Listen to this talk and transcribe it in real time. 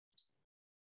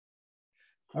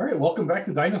All right, welcome back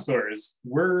to Dinosaurs.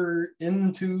 We're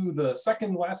into the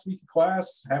second last week of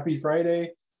class. Happy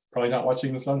Friday. Probably not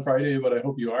watching this on Friday, but I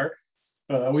hope you are.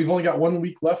 We've only got 1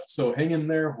 week left, so hang in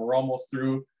there. We're almost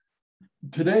through.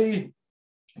 Today,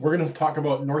 we're going to talk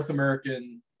about North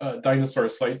American dinosaur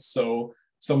sites. So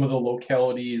some of the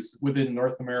localities within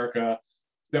North America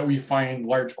that we find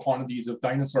large quantities of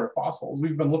dinosaur fossils.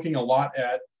 We've been looking a lot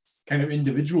at kind of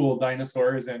individual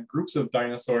dinosaurs and groups of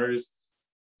dinosaurs.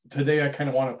 Today I kind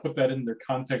of want to put that in their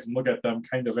context and look at them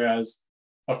kind of as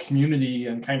a community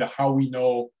and kind of how we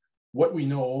know what we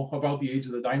know about the age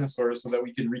of the dinosaurs so that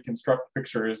we can reconstruct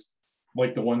pictures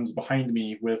like the ones behind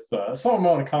me with some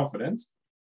amount of confidence.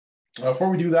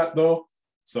 Before we do that though,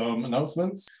 some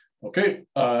announcements. Okay,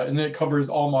 and it covers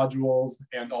all modules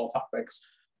and all topics.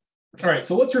 All right,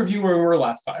 so let's review where we were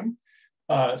last time.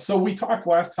 So we talked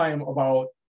last time about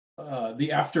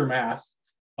the aftermath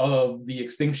of the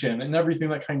extinction and everything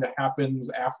that kind of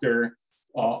happens after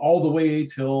all the way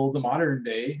till the modern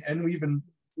day. And we even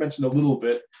mentioned a little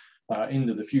bit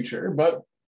into the future. But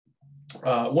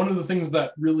one of the things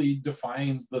that really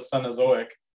defines the Cenozoic,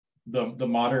 the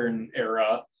modern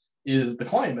era, is the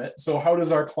climate. So how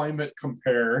does our climate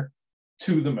compare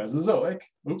to the Mesozoic?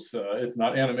 Oops, it's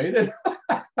not animated.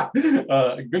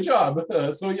 Good job.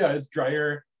 So yeah, it's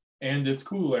drier and it's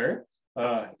cooler.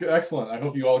 Excellent. I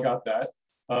hope you all got that.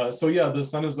 So yeah, the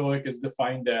Cenozoic is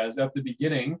defined as, at the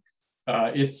beginning,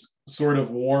 it's sort of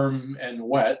warm and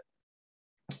wet,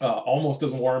 almost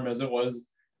as warm as it was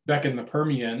back in the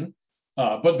Permian.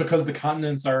 But because the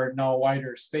continents are now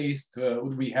wider spaced,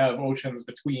 we have oceans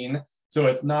between, so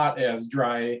it's not as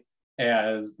dry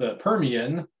as the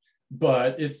Permian,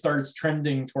 but it starts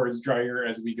trending towards drier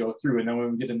as we go through. And then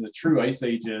when we get into the true ice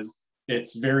ages,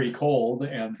 it's very cold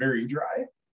and very dry.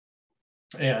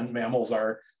 And mammals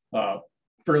are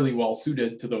fairly well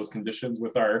suited to those conditions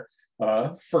with our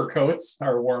fur coats,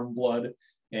 our warm blood,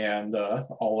 and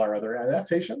all our other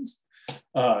adaptations.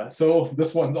 So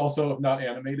this one's also not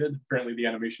animated. Apparently the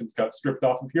animations got stripped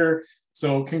off of here.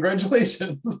 So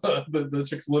congratulations, the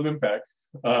Chicxulub impact.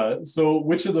 So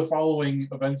which of the following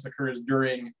events occurs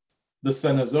during the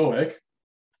Cenozoic?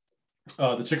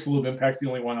 The Chicxulub impact's the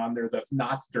only one on there that's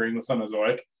not during the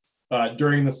Cenozoic.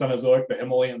 During the Cenozoic, the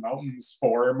Himalayan mountains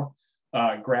form.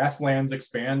 Grasslands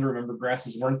expand. Remember,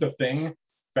 grasses weren't a thing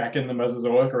back in the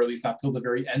Mesozoic, or at least not till the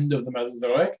very end of the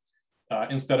Mesozoic.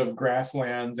 Instead of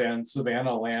grasslands and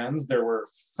savanna lands, there were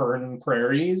fern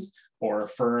prairies or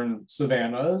fern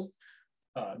savannas.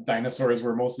 Dinosaurs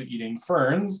were mostly eating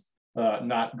ferns,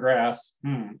 not grass.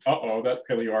 Uh-oh, that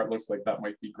paleoart looks like that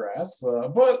might be grass,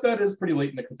 but that is pretty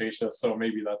late in the Cretaceous, so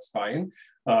maybe that's fine.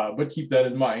 But keep that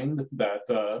in mind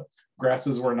that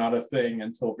grasses were not a thing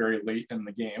until very late in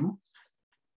the game,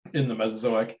 in the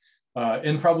Mesozoic.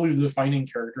 And probably the defining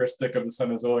characteristic of the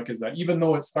Cenozoic is that even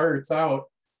though it starts out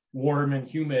warm and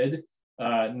humid,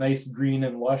 nice green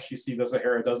and lush, you see the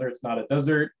Sahara Desert, it's not a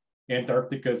desert.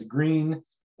 Antarctica is green,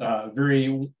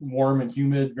 very warm and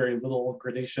humid, very little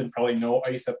gradation, probably no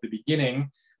ice at the beginning.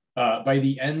 By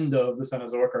the end of the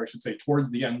Cenozoic, or I should say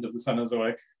towards the end of the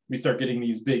Cenozoic, we start getting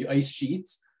these big ice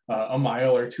sheets, a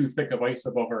mile or two thick of ice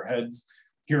above our heads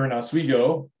here in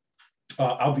Oswego.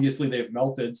 Obviously, they've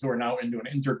melted, so we're now into an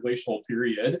interglacial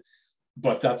period.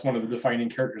 But that's one of the defining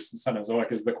characteristics of the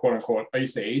Cenozoic is the quote-unquote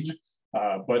ice age.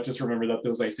 But just remember that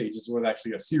those ice ages were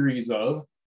actually a series of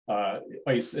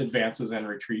ice advances and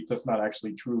retreats. That's not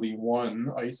actually truly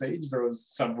one ice age. There was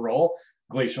several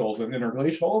glacials and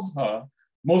interglacials,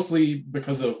 mostly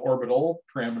because of orbital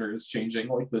parameters changing,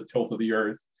 like the tilt of the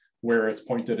Earth, where it's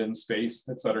pointed in space,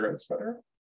 et cetera, et cetera.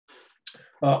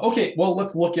 Okay, well,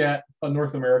 let's look at a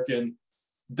North American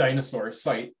dinosaur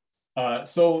site.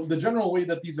 So the general way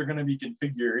that these are going to be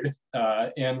configured,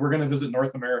 and we're going to visit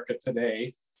North America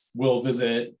today. We'll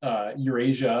visit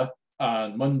Eurasia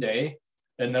on Monday,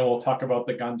 and then we'll talk about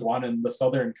the Gondwanan, the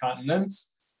southern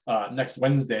continents, next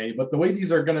Wednesday. But the way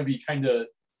these are going to be kind of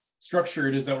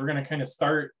structured is that we're going to kind of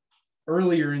start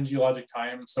earlier in geologic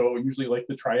time, so usually like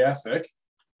the Triassic,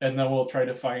 and then we'll try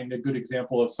to find a good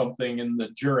example of something in the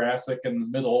Jurassic in the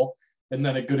middle, and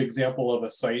then a good example of a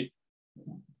site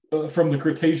from the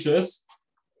Cretaceous,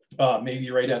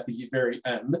 maybe right at the very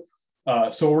end.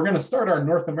 So we're going to start our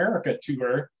North America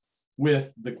tour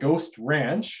with the Ghost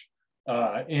Ranch.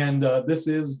 And this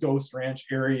is Ghost Ranch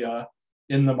area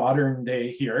in the modern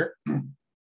day here.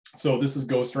 So this is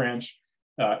Ghost Ranch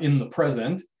in the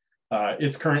present.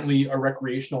 It's currently a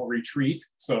recreational retreat,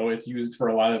 so it's used for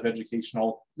a lot of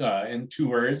educational and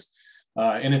tours,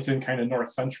 and it's in kind of north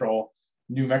central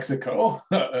New Mexico.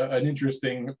 An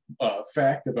interesting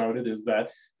fact about it is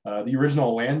that the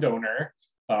original landowner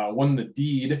won the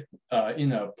deed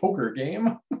in a poker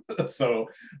game. So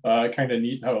kind of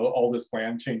neat how all this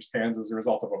land changed hands as a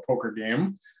result of a poker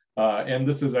game. And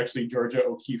this is actually Georgia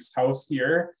O'Keeffe's house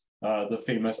here, the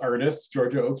famous artist,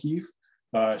 Georgia O'Keeffe.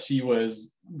 She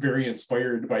was very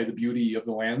inspired by the beauty of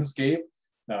the landscape.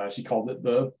 She called it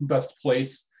the best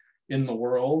place in the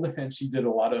world, and she did a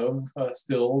lot of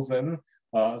stills, and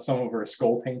some of her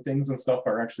skull paintings and stuff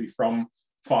are actually from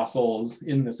fossils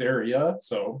in this area.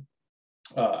 So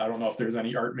I don't know if there's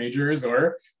any art majors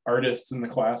or artists in the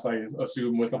class. I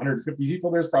assume with 150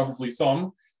 people, there's probably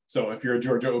some. So if you're a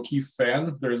Georgia O'Keeffe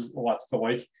fan, there's lots to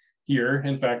like here.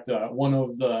 In fact, one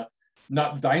of the,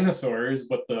 not dinosaurs,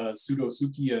 but the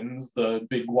Pseudosuchians, the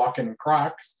big walking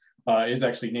crocs, is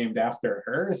actually named after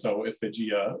her. So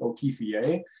Iphigia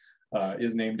O'Keeffei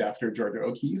is named after Georgia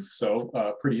O'Keeffe.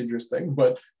 So pretty interesting.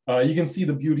 But you can see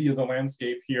the beauty of the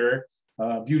landscape here.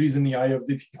 Beauty's in the eye of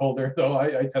the beholder, though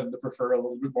I tend to prefer a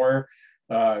little bit more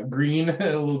green, a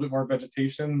little bit more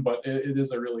vegetation, but it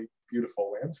is a really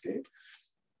beautiful landscape.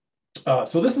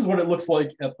 So this is what it looks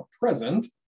like at the present.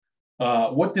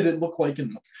 What did it look like in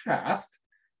the past?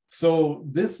 So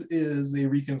this is a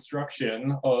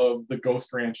reconstruction of the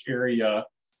Ghost Ranch area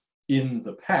in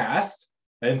the past.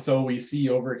 And so we see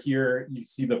over here, you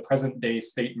see the present day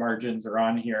state margins are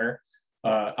on here.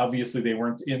 Obviously they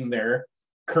weren't in their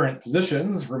current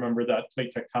positions. Remember that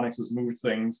plate tectonics has moved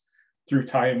things through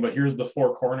time, but here's the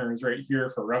four corners right here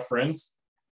for reference.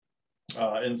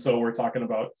 And so we're talking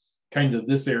about kind of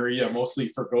this area mostly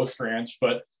for Ghost Ranch,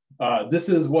 but this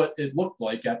is what it looked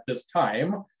like at this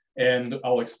time. And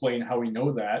I'll explain how we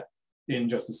know that in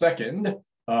just a second.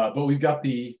 But we've got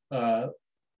the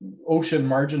ocean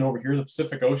margin over here, the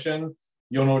Pacific Ocean.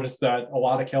 You'll notice that a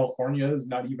lot of California is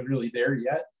not even really there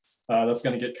yet. That's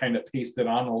going to get kind of pasted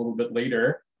on a little bit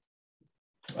later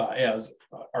as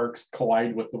arcs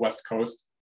collide with the west coast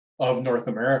of North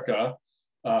America.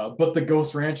 But the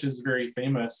Ghost Ranch is very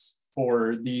famous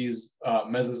for these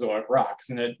Mesozoic rocks,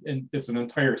 and it's an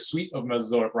entire suite of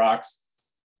Mesozoic rocks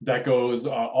that goes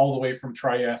all the way from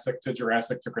Triassic to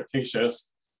Jurassic to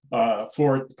Cretaceous.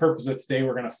 For the purpose of today,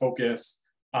 we're going to focus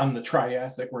on the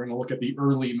Triassic. We're going to look at the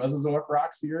early Mesozoic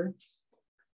rocks here.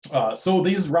 So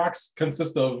these rocks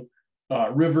consist of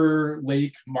river,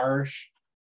 lake, marsh,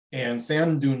 and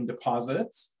sand dune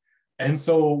deposits. And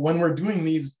so when we're doing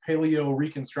these paleo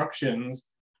reconstructions,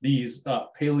 these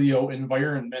paleo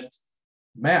environment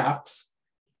maps,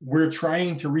 we're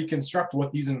trying to reconstruct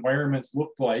what these environments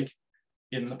looked like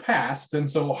in the past. And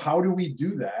so how do we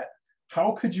do that?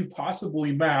 How could you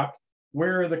possibly map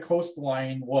where the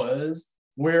coastline was,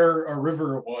 where a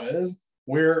river was,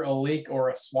 where a lake or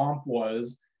a swamp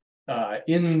was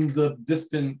in the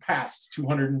distant past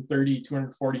 230,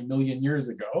 240 million years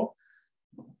ago?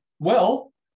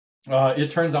 Well, it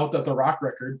turns out that the rock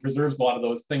record preserves a lot of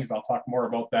those things. I'll talk more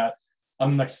about that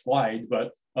on the next slide.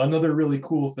 But another really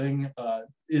cool thing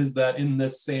is that in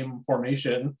this same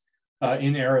formation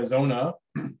in Arizona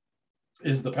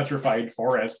is the petrified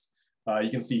forest. You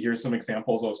can see here some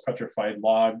examples of those petrified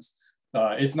logs.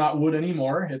 It's not wood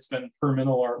anymore. It's been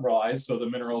permineralized, so the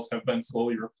minerals have been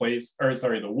slowly replaced, or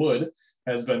sorry, the wood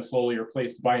has been slowly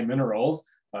replaced by minerals.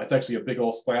 It's actually a big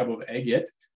old slab of agate.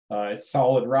 It's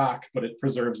solid rock, but it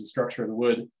preserves the structure of the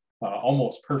wood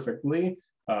almost perfectly.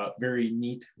 Very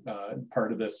neat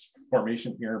part of this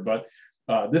formation here. But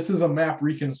this is a map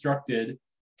reconstructed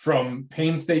from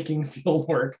painstaking field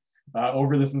work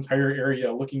over this entire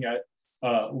area, looking at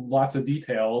lots of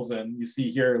details. And you see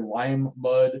here lime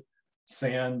mud,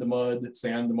 sand mud,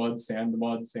 sand mud, sand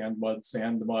mud, sand mud,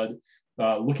 sand mud.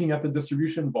 Looking at the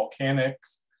distribution,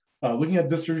 volcanics, looking at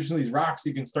distribution of these rocks,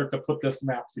 you can start to put this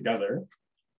map together.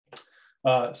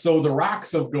 So the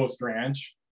rocks of Ghost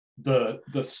Ranch, the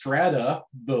strata,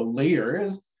 the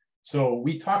layers. So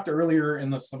we talked earlier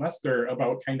in the semester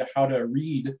about kind of how to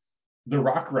read the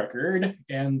rock record.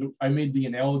 And I made the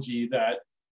analogy that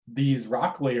these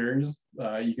rock layers,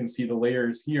 you can see the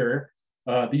layers here,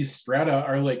 these strata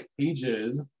are like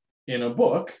pages in a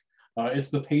book. It's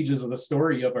the pages of the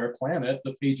story of our planet,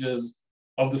 the pages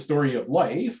of the story of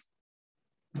life.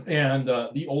 And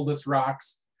the oldest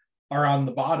rocks are on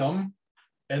the bottom,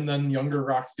 and then younger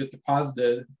rocks get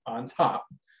deposited on top.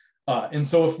 And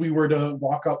so if we were to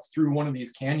walk up through one of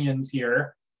these canyons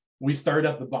here, we start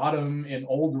at the bottom in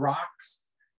old rocks,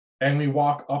 and we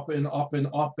walk up and up and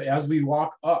up. As we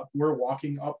walk up, we're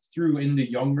walking up through into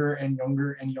younger and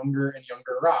younger and younger and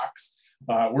younger rocks.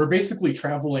 We're basically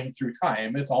traveling through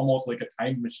time. It's almost like a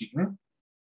time machine.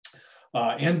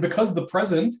 And because the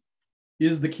present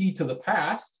is the key to the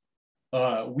past,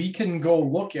 we can go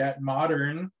look at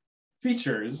modern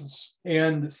features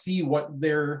and see what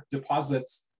their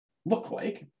deposits look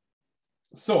like.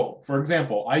 So, for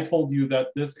example, I told you that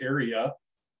this area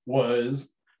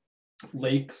was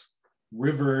lakes,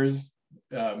 rivers,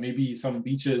 maybe some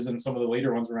beaches, and some of the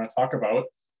later ones we're going to talk about.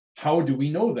 How do we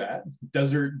know that?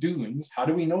 Desert dunes, how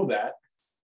do we know that?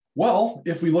 Well,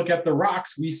 if we look at the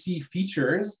rocks, we see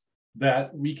features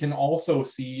that we can also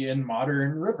see in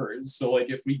modern rivers. So like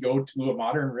if we go to a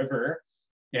modern river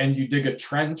and you dig a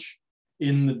trench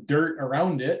in the dirt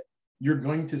around it, you're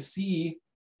going to see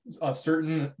a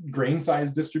certain grain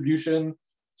size distribution,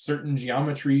 certain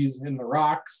geometries in the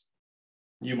rocks.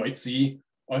 You might see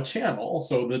a channel,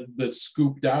 so the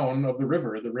scoop down of the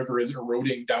river is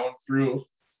eroding down through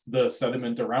the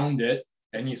sediment around it,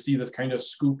 and you see this kind of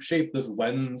scoop shape, this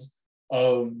lens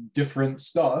of different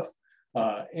stuff,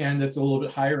 and it's a little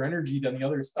bit higher energy than the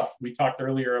other stuff. We talked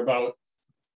earlier about,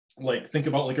 like, think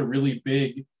about like a really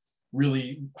big,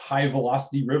 really high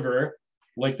velocity river,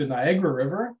 like the Niagara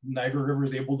River. Niagara River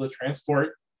is able to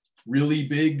transport really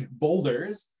big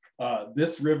boulders.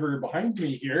 This river behind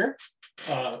me here,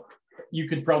 you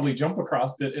could probably jump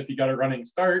across it if you got a running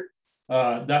start.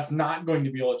 That's not going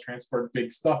to be able to transport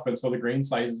big stuff, and so the grain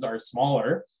sizes are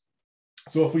smaller.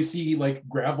 So if we see like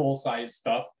gravel size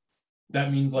stuff,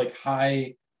 that means like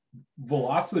high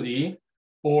velocity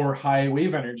or high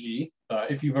wave energy.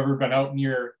 If you've ever been out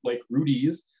near like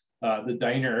Rudy's, the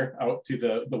diner out to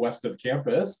the west of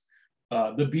campus,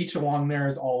 the beach along there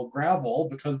is all gravel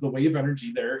because the wave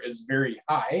energy there is very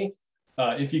high.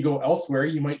 If you go elsewhere,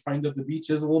 you might find that the beach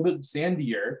is a little bit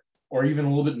sandier or even a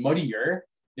little bit muddier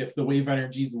if the wave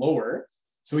energy is lower.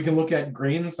 So we can look at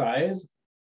grain size.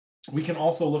 We can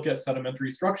also look at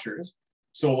sedimentary structures.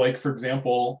 So like, for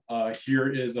example,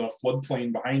 here is a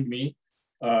floodplain behind me.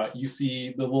 You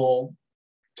see the little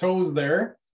toes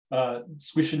there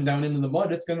squishing down into the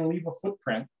mud. It's going to leave a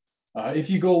footprint. If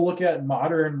you go look at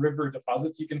modern river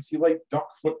deposits, you can see like duck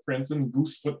footprints and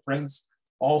goose footprints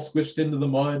all squished into the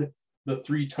mud, the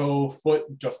three-toe foot,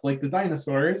 just like the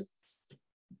dinosaurs.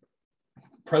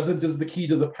 Present is the key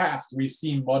to the past. We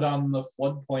see mud on the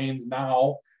floodplains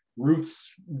now,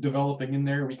 roots developing in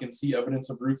there. We can see evidence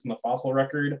of roots in the fossil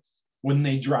record. When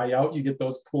they dry out, you get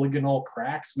those polygonal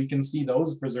cracks. We can see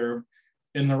those preserved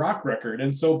in the rock record.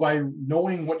 And so by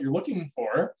knowing what you're looking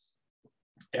for,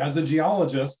 as a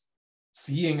geologist,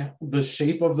 seeing the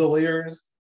shape of the layers,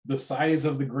 the size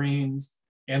of the grains,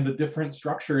 and the different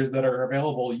structures that are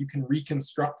available, you can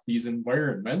reconstruct these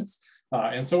environments.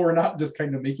 And so we're not just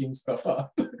kind of making stuff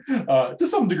up. To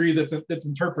some degree, it's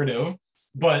interpretive,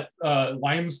 but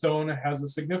limestone has a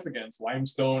significance.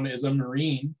 Limestone is a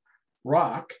marine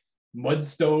rock.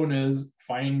 Mudstone is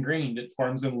fine-grained. It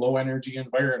forms in low-energy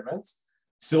environments.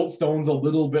 Siltstone's a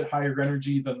little bit higher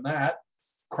energy than that.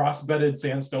 Cross-bedded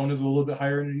sandstone is a little bit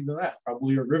higher energy than that,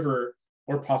 probably a river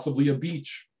or possibly a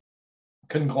beach.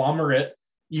 Conglomerate,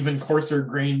 even coarser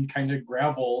grained kind of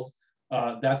gravels,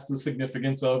 that's the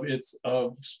significance of it's a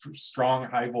strong,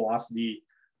 high velocity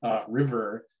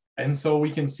river. And so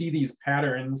we can see these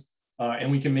patterns and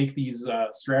we can make these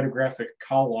stratigraphic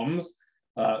columns.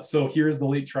 So here's the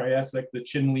late Triassic, the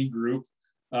Chinle group.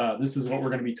 This is what we're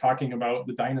going to be talking about,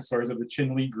 the dinosaurs of the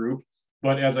Chinle group.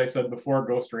 But as I said before,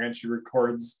 Ghost Ranch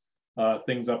records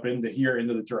things up into here,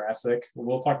 into the Jurassic.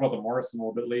 We'll talk about the Morrison a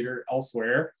little bit later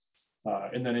elsewhere,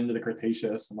 and then into the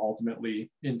Cretaceous and ultimately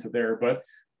into there. But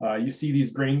you see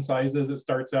these grain sizes. It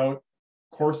starts out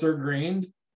coarser grained,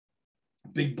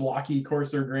 big blocky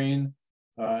coarser grain,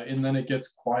 and then it gets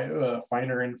quite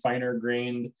finer and finer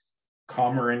grained,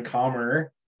 calmer and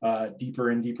calmer, deeper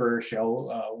and deeper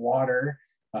shell water.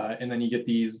 And then you get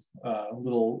these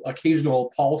little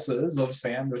occasional pulses of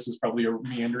sand, which is probably a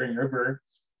meandering river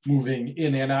moving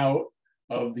in and out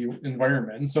of the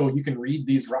environment. And so you can read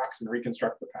these rocks and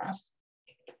reconstruct the past.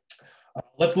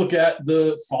 Let's look at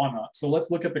the fauna. So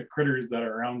let's look at the critters that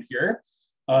are around here.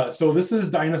 So this is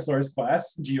Dinosaurs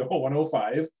class, Geo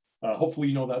 105. Hopefully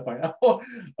you know that by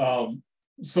now.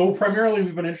 So primarily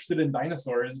we've been interested in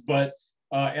dinosaurs, but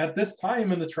at this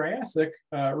time in the Triassic,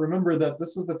 remember that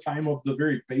this is the time of the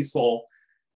very basal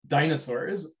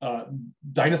dinosaurs.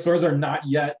 Dinosaurs are not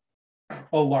yet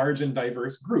a large and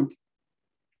diverse group.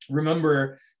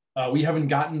 Remember, we haven't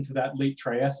gotten to that late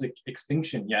Triassic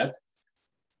extinction yet.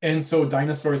 And so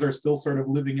dinosaurs are still sort of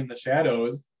living in the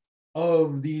shadows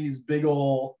of these big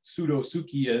ol'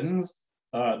 pseudosuchians,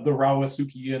 the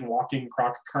Rawasuchian walking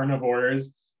croc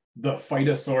carnivores, the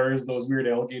phytosaurs, those weird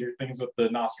alligator things with the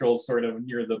nostrils sort of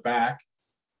near the back,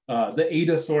 the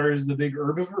adasaurs, the big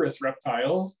herbivorous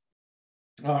reptiles.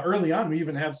 Early on, we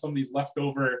even have some of these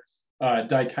leftover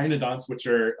dicynodonts, which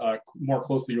are more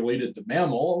closely related to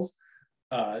mammals.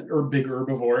 or big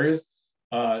herbivores.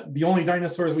 The only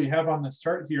dinosaurs we have on this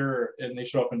chart here, and they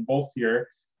show up in both here,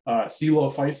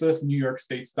 Coelophysis, New York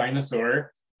State's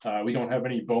dinosaur. We don't have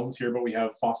any bones here, but we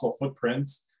have fossil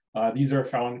footprints. These are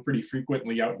found pretty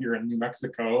frequently out here in New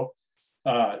Mexico.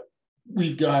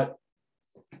 We've got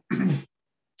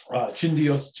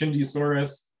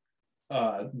Chindiosaurus.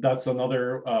 That's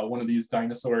another one of these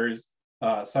dinosaurs.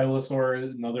 Silosaur,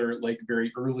 another like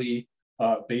very early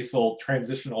basal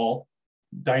transitional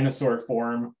dinosaur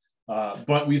form.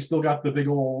 But we've still got the big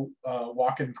old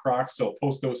walking crocs, so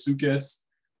Postosuchus,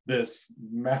 this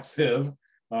massive,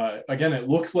 again, it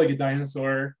looks like a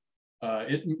dinosaur.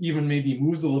 It even maybe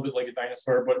moves a little bit like a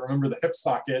dinosaur, but remember the hip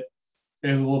socket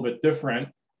is a little bit different.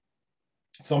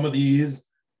 Some of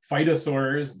these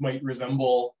phytosaurs might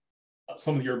resemble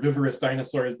some of the herbivorous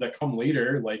dinosaurs that come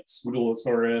later, like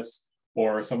Pseudosaurus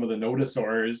or some of the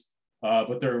nodosaurs,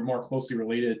 but they're more closely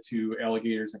related to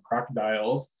alligators and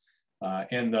crocodiles.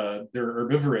 And they're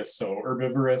herbivorous, so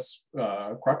herbivorous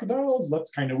crocodiles,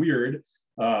 that's kind of weird,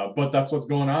 but that's what's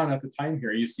going on at the time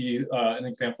here. You see an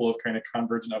example of kind of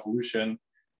convergent evolution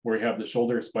where you have the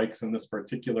shoulder spikes in this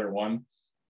particular one.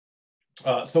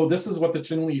 So this is what the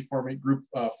Chinle group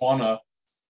fauna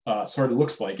sort of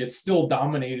looks like. It's still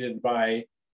dominated by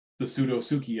the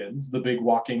Pseudosuchians, the big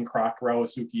walking croc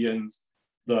Rauisuchians,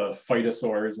 the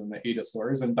phytosaurs and the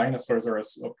adasaurs, and dinosaurs are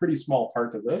a pretty small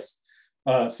part of this.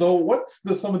 So what's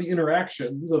some of the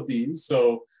interactions of these?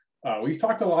 So we've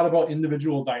talked a lot about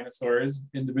individual dinosaurs,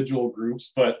 individual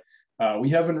groups, but we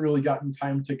haven't really gotten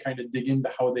time to kind of dig into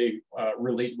how they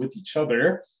relate with each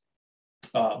other.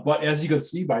 But as you can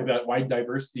see by that wide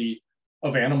diversity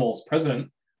of animals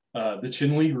present, the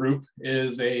Chinle group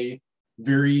is a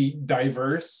very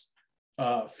diverse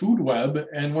food web.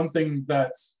 And one thing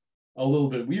that's a little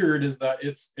bit weird is that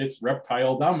it's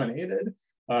reptile dominated.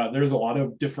 There's a lot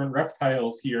of different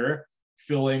reptiles here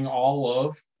filling all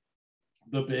of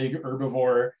the big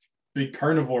herbivore, big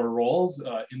carnivore roles.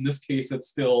 In this case, it's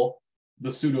still the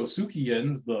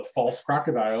Pseudosuchians, the false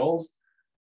crocodiles.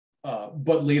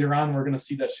 But later on, we're going to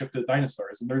see that shift to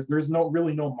dinosaurs. And there's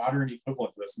really no modern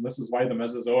equivalent to this. And this is why the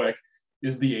Mesozoic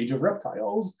is the age of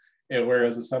reptiles, and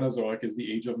whereas the Cenozoic is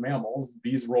the age of mammals.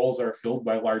 These roles are filled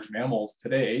by large mammals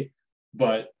today,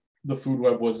 but the food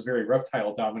web was very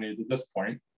reptile dominated at this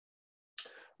point.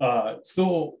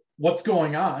 So what's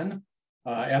going on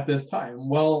at this time?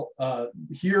 Well,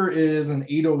 here is an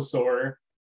Adosaur,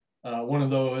 one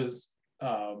of those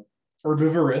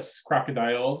herbivorous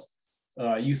crocodiles.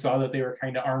 You saw that they were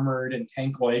kind of armored and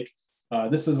tank-like.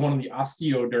 This is one of the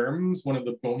osteoderms, one of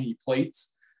the bony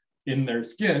plates in their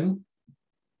skin.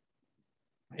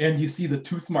 And you see the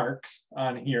tooth marks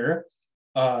on here.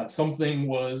 Something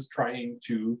was trying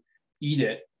to eat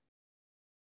it.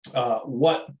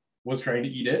 What was trying to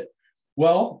eat it?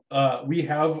 Well, we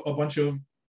have a bunch of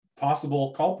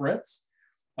possible culprits.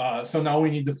 So now we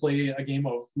need to play a game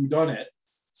of whodunit.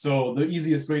 So the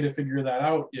easiest way to figure that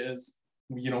out is,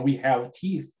 we have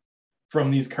teeth from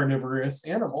these carnivorous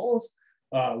animals.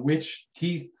 Which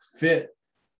teeth fit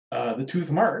the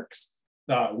tooth marks?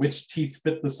 Which teeth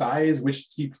fit the size? Which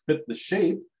teeth fit the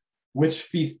shape? Which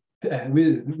teeth fit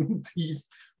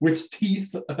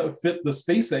the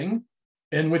spacing?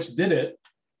 And which did it?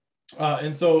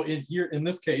 And so in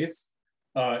this case,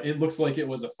 it looks like it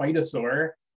was a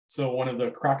phytosaur. So one of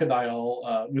the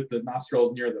crocodile with the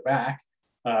nostrils near the back,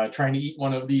 trying to eat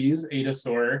one of these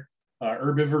Adasaur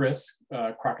herbivorous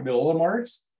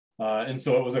crocodilomorphs. And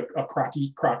so it was a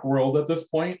croc world at this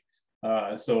point.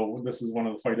 So this is one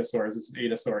of the phytosaurs. It's an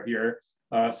Adasaur here.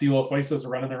 Coelophysis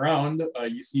running around.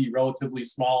 You see relatively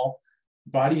small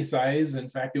body size. In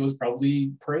fact, it was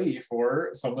probably prey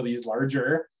for some of these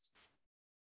larger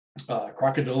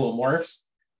crocodilomorphs.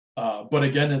 But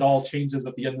again, it all changes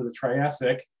at the end of the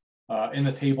Triassic. In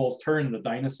the tables turn, the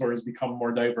dinosaurs become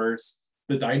more diverse.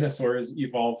 The dinosaurs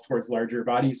evolve towards larger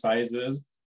body sizes.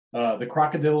 The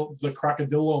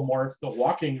crocodilomorph, the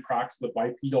walking crocs, the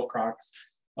bipedal crocs,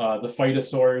 the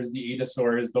phytosaurs, the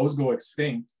adasaurs, those go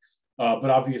extinct. But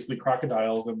obviously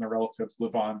crocodiles and their relatives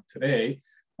live on today.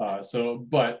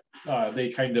 But they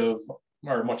kind of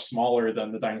are much smaller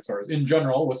than the dinosaurs in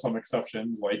general, with some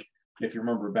exceptions. Like if you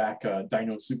remember back,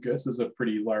 Dinosuchus is a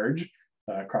pretty large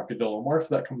crocodilomorph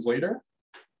that comes later.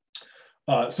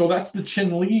 So that's the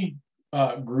Chinle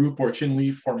group or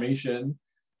Chinle formation.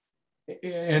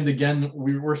 And again,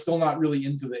 we're still not really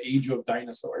into the age of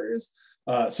dinosaurs.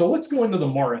 So let's go into the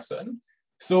Morrison.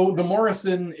 So the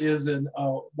Morrison is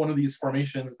one of these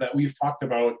formations that we've talked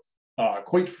about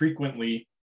quite frequently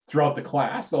throughout the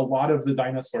class. A lot of the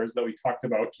dinosaurs that we talked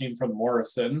about came from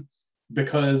Morrison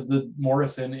because the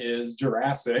Morrison is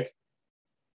Jurassic.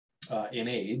 in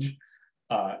age.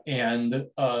 And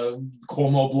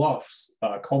Como Bluffs.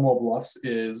 Como Bluffs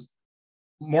is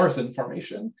Morrison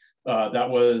Formation.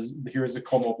 Here's the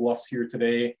Como Bluffs here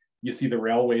today. You see the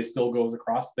railway still goes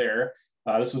across there.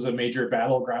 This was a major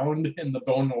battleground in the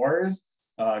Bone Wars.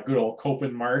 Good old Cope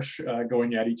and Marsh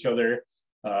going at each other.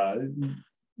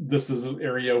 This is an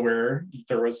area where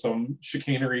there was some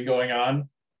chicanery going on,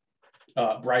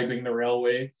 bribing the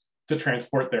railway to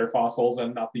transport their fossils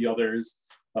and not the others,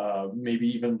 maybe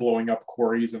even blowing up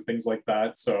quarries and things like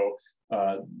that. So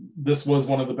this was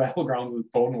one of the battlegrounds of the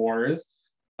Bone Wars.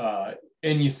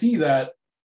 And you see that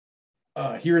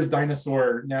here's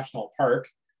Dinosaur National Park,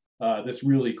 this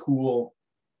really cool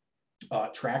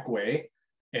trackway.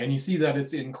 And you see that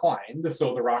it's inclined,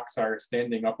 so the rocks are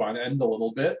standing up on end a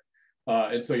little bit.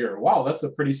 And so you're, wow, that's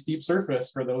a pretty steep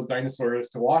surface for those dinosaurs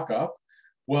to walk up.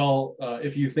 Well,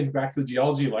 if you think back to the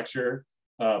geology lecture,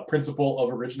 principle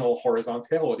of original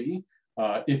horizontality,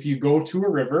 if you go to a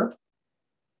river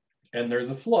and there's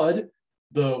a flood,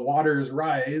 the waters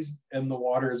rise and the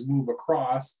waters move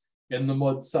across and the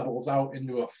mud settles out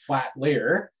into a flat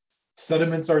layer.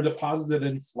 Sediments are deposited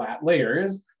in flat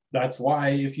layers. That's why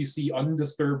if you see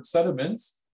undisturbed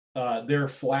sediments, they're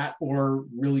flat or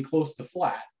really close to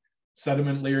flat.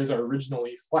 Sediment layers are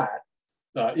originally flat.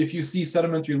 If you see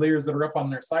sedimentary layers that are up on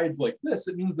their sides like this,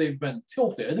 it means they've been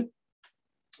tilted.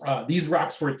 These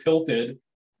rocks were tilted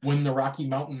when the Rocky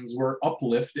Mountains were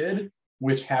uplifted,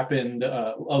 which happened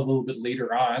a little bit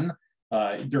later on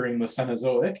during the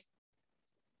Cenozoic.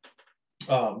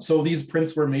 So these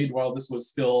prints were made while this was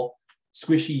still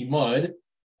squishy mud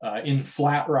in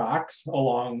flat rocks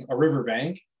along a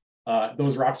riverbank.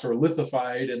 Those rocks were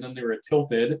lithified and then they were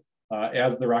tilted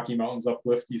as the Rocky Mountains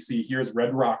uplift. You see here's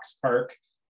Red Rocks Park.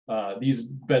 These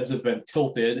beds have been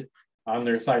tilted on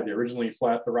their side. They're originally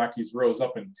flat. The Rockies rose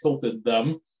up and tilted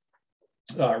them.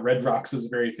 Red Rocks is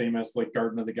very famous, like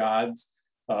Garden of the Gods.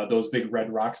 Those big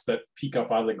red rocks that peek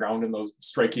up out of the ground in those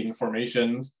striking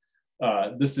formations.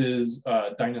 This is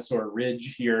Dinosaur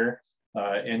Ridge here.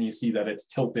 And you see that it's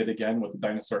tilted again with the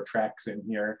dinosaur tracks in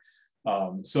here.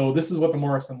 So this is what the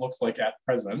Morrison looks like at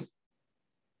present.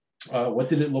 What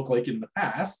did it look like in the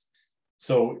past?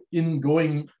 So in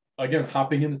going, again,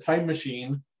 hopping in the time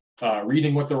machine,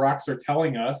 reading what the rocks are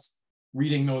telling us,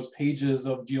 reading those pages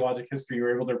of geologic history,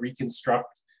 we're able to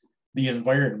reconstruct the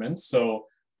environment. So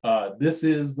this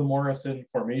is the Morrison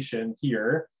Formation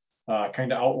here,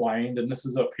 kind of outlined, and this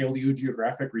is a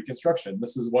paleogeographic reconstruction.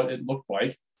 This is what it looked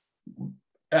like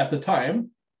at the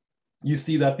time. You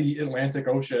see that the Atlantic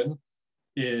Ocean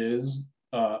is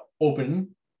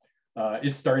open.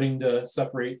 It's starting to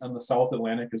separate on the South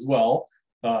Atlantic as well.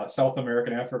 South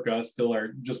America and Africa still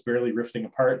are just barely rifting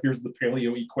apart. Here's the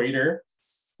paleo equator.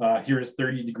 Here's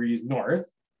 30 degrees north.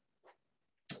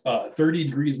 30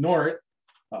 degrees north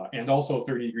and also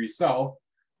 30 degrees south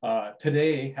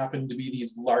today happen to be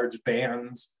these large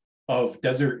bands of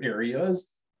desert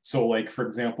areas. So like, for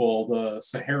example, the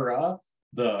Sahara,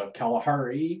 the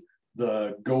Kalahari,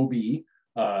 the Gobi,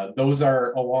 those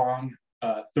are along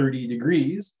 30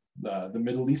 degrees, the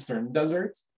Middle Eastern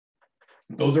deserts.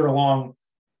 Those are along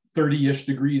 30-ish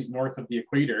degrees north of the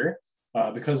equator.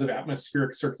 Because of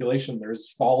atmospheric circulation,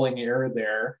 there's falling air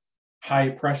there, high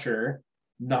pressure,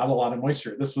 not a lot of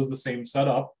moisture. This was the same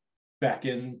setup back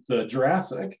in the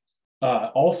Jurassic.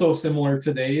 Also similar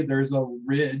today, there's a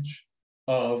ridge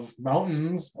of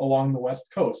mountains along the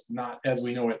west coast, not as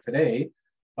we know it today,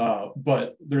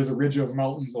 but there's a ridge of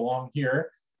mountains along here,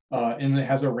 and it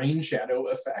has a rain shadow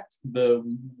effect. The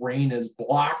rain is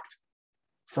blocked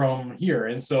from here,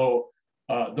 and so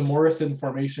the Morrison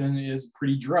Formation is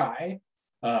pretty dry.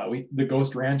 The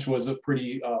Ghost Ranch was a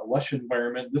pretty lush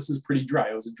environment. This is pretty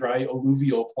dry. It was a dry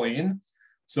alluvial plain.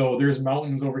 So there's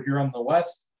mountains over here on the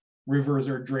west. Rivers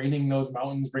are draining those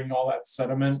mountains, bringing all that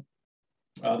sediment.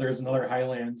 There's another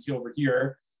highlands over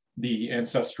here, the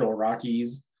ancestral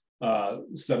Rockies.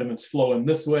 Sediments flow in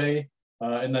this way.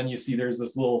 And then you see there's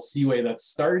this little seaway that's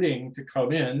starting to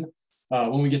come in.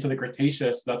 When we get to the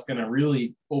Cretaceous, that's going to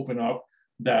really open up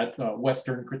that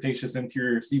Western Cretaceous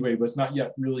interior seaway, but it's not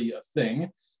yet really a thing.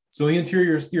 So the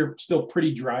interior is still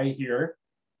pretty dry here.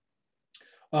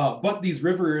 But these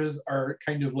rivers are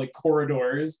kind of like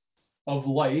corridors of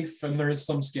life, and there's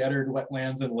some scattered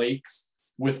wetlands and lakes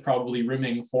with probably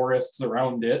rimming forests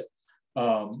around it.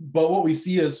 But what we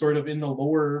see is sort of in the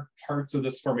lower parts of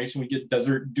this formation, we get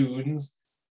desert dunes.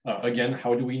 Again,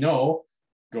 how do we know?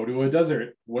 Go to a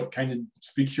desert. What kind of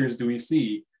features do we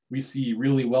see? We see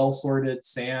really well-sorted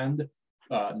sand,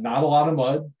 not a lot of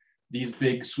mud, these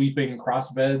big sweeping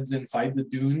crossbeds inside the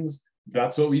dunes.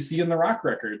 That's what we see in the rock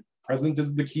record. Present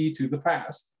is the key to the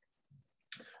past.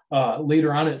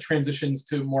 Later on, it transitions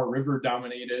to more river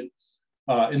dominated,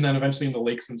 and then eventually into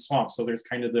lakes and swamps. So there's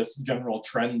kind of this general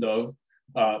trend of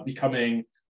becoming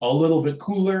a little bit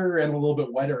cooler and a little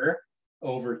bit wetter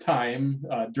over time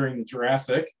during the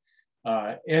Jurassic.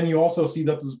 And you also see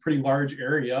that this is a pretty large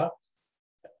area.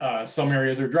 Some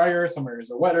areas are drier, some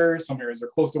areas are wetter, some areas are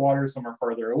close to water, some are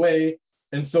farther away.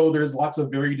 And so there's lots of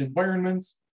varied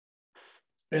environments,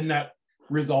 and that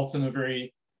results in a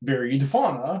very varied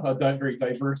fauna, a very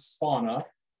diverse fauna.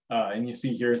 And you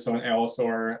see here, so an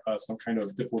allosaur, some kind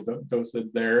of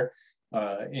diplodocid there,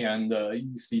 and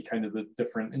you see kind of the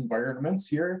different environments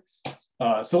here.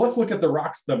 So let's look at the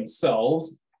rocks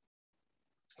themselves.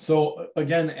 So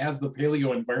again, as the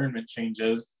paleo environment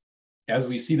changes, as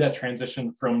we see that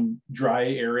transition from dry,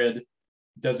 arid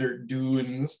desert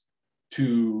dunes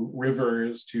to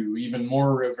rivers, to even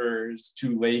more rivers,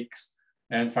 to lakes,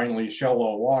 and finally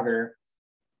shallow water,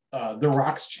 the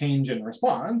rocks change in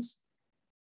response.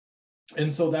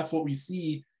 And so that's what we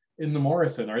see in the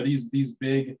Morrison, are these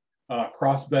big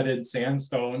cross-bedded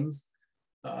sandstones,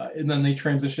 and then they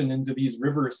transition into these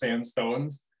river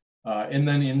sandstones, and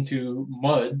then into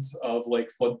muds of like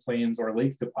floodplains or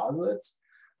lake deposits.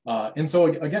 And so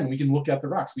again, we can look at the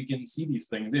rocks, we can see these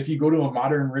things. If you go to a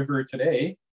modern river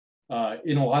today,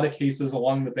 in a lot of cases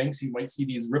along the banks, you might see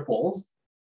these ripples.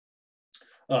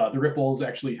 The ripples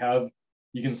actually have,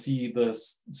 you can see the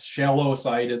shallow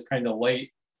side is kind of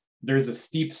light. There's a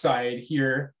steep side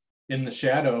here in the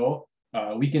shadow.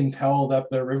 We can tell that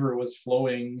the river was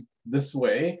flowing this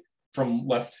way from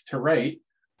left to right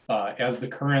as the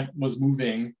current was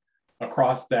moving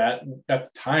across that. At the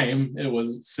time, it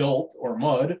was silt or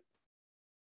mud.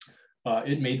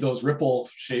 It made those ripple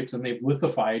shapes, and they've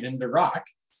lithified into rock.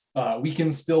 We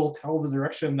can still tell the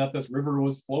direction that this river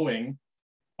was flowing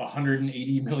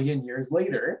 180 million years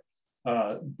later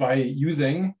by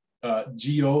using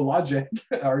geologic,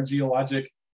 our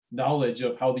geologic knowledge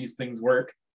of how these things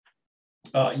work.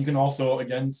 You can also,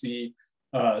 again, see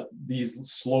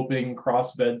these sloping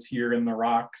crossbeds here in the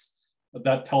rocks.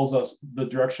 That tells us the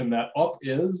direction that up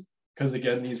is, because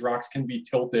again, these rocks can be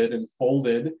tilted and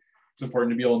folded. It's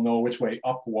important to be able to know which way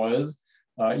up was.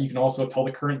 You can also tell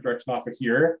the current direction off of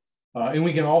here. And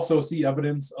we can also see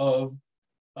evidence of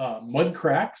mud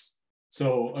cracks.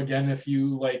 So again, if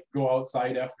you like go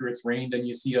outside after it's rained and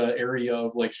you see an area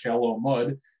of like shallow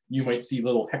mud, you might see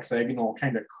little hexagonal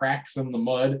kind of cracks in the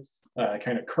mud,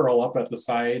 kind of curl up at the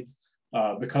sides,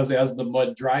 because as the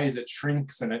mud dries, it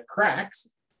shrinks and it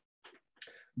cracks.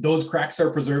 Those cracks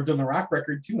are preserved in the rock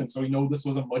record too. And so we know this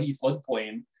was a muddy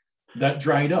floodplain that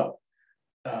dried up.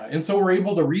 And so we're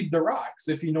able to read the rocks.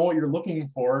 If you know what you're looking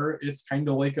for, it's kind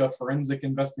of like a forensic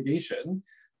investigation.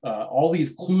 All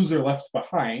these clues are left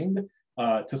behind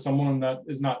to someone that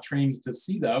is not trained to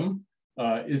see them.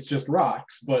 It's just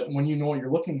rocks, but when you know what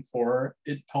you're looking for,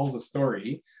 it tells a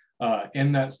story.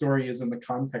 And that story is in the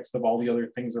context of all the other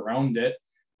things around it.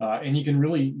 And you can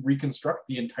really reconstruct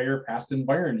the entire past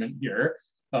environment here.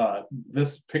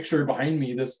 This picture behind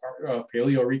me, this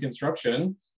paleo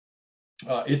reconstruction,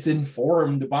 it's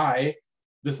informed by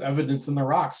this evidence in the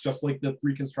rocks, just like the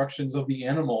reconstructions of the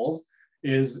animals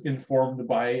is informed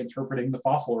by interpreting the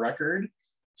fossil record.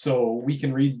 So we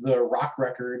can read the rock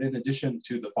record in addition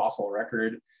to the fossil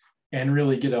record and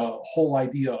really get a whole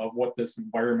idea of what this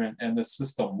environment and this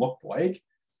system looked like.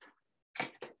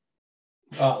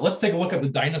 Let's take a look at the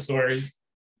dinosaurs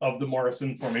of the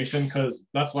Morrison Formation, because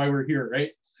that's why we're here,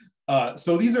 right?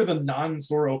 So these are the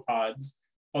non-sauropods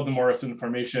of the Morrison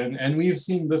Formation, and we've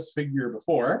seen this figure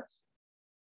before.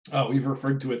 We've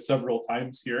referred to it several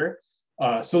times here.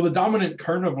 So the dominant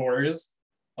carnivores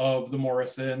of the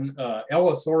Morrison,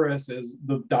 Allosaurus is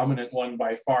the dominant one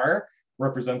by far,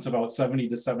 represents about 70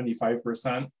 to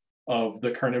 75% of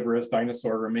the carnivorous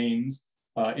dinosaur remains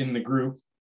in the group.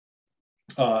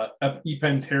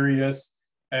 Epipantarius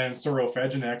and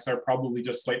Saurophaganax are probably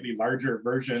just slightly larger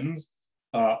versions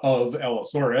of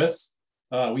Allosaurus.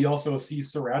 We also see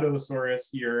Ceratosaurus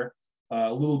here,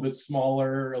 a little bit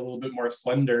smaller, a little bit more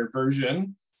slender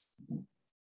version.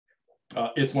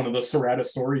 It's one of the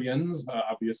Ceratosaurians,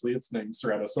 obviously it's named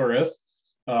Ceratosaurus.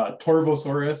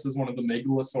 Torvosaurus is one of the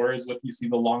megalosaurs with, you see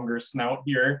the longer snout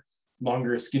here,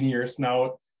 longer, skinnier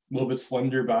snout, a little bit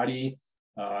slender body.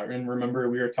 And remember,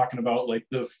 we were talking about like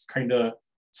the kind of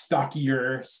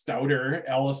stockier, stouter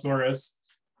Allosaurus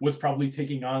was probably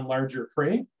taking on larger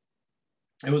prey.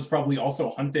 It was probably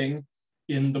also hunting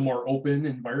in the more open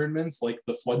environments like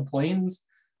the floodplains.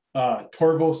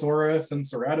 Torvosaurus and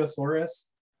Ceratosaurus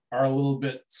are a little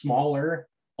bit smaller,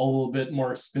 a little bit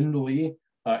more spindly,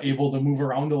 able to move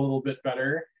around a little bit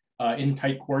better in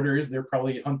tight quarters. They're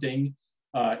probably hunting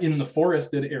in the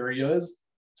forested areas.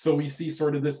 So we see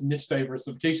sort of this niche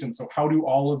diversification. So how do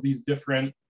all of these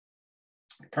different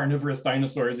carnivorous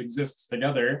dinosaurs exist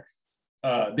together?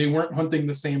 They weren't hunting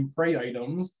the same prey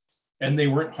items, and they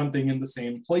weren't hunting in the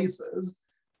same places.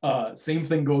 Same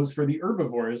thing goes for the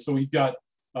herbivores. So we've got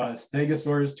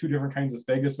stegosaurs, two different kinds of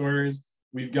stegosaurs.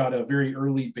 We've got a very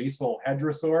early basal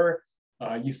hadrosaur.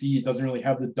 You see it doesn't really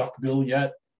have the duck bill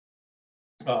yet.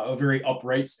 A very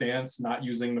upright stance, not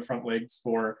using the front legs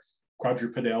for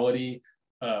quadrupedality.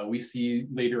 We see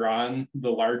later on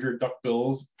the larger duck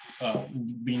bills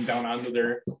being down onto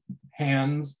their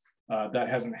hands. That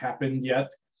hasn't happened yet.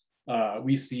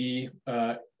 We see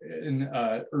in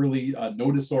early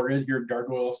nodosaurid here,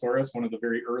 Gargoylosaurus, one of the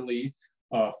very early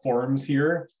forms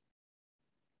here.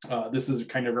 This is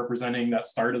kind of representing that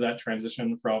start of that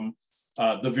transition from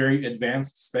the very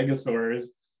advanced stegosaurs.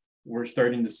 We're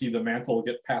starting to see the mantle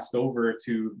get passed over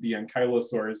to the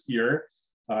ankylosaurs here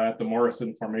at the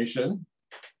Morrison Formation.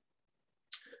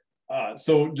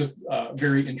 So just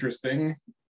very interesting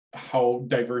how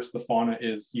diverse the fauna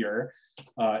is here.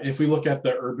 If we look at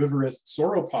the herbivorous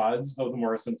sauropods of the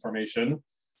Morrison Formation,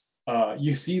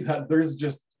 you see that there's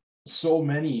just so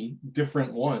many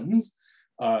different ones.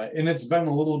 And it's been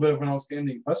a little bit of an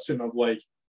outstanding question of like,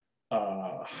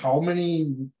 how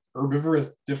many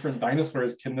herbivorous different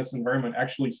dinosaurs can this environment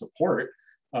actually support?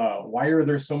 Why are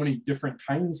there so many different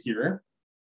kinds here?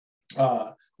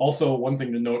 Also, one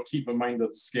thing to note, keep in mind the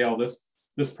scale,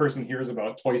 this person here is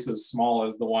about twice as small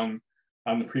as the one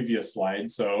on the previous slide.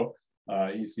 So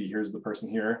you see, here's the person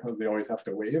here. They always have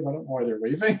to wave. I don't know why they're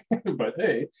waving, but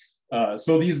hey.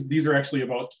 So these are actually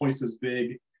about twice as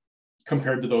big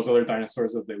compared to those other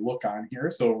dinosaurs as they look on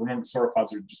here. So remember,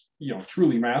 sauropods are just,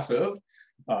 truly massive.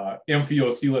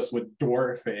 Amphiochelus would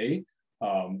dwarf a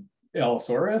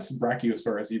Allosaurus.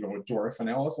 Brachiosaurus even would dwarf an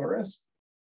Allosaurus.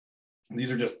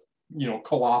 These are just,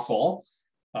 colossal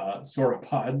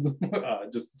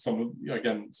sauropods, just some of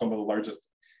the largest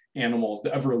animals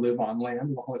to ever live on land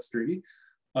in all history.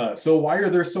 So why are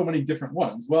there so many different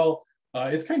ones? Well,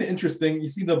 it's kind of interesting. You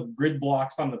see the grid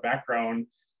blocks on the background.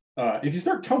 If you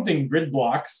start counting grid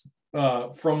blocks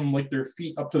from like their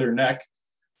feet up to their neck,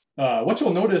 what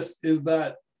you'll notice is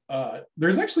that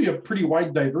there's actually a pretty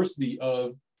wide diversity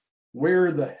of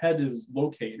where the head is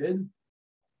located.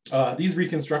 These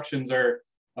reconstructions are,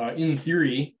 in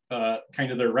theory,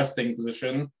 kind of their resting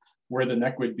position, where the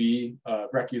neck would be.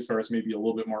 Brachiosaurus may be a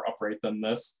little bit more upright than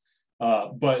this.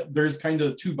 But there's kind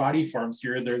of two body forms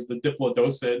here. There's the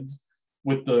diplodocids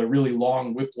with the really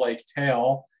long whip-like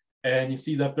tail, and you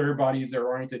see that their bodies are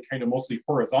oriented kind of mostly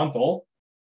horizontal.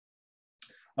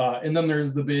 And then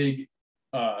there's the big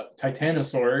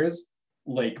titanosaurs,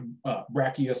 like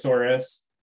Brachiosaurus,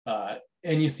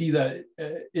 and you see that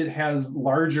it has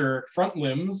larger front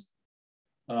limbs.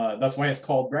 That's why it's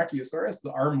called Brachiosaurus,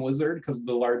 the arm lizard, because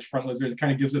the large front lizard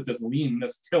kind of gives it this lean,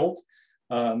 this tilt.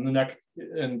 The neck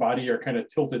and body are kind of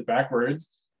tilted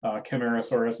backwards.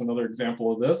 Camarasaurus, another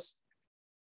example of this.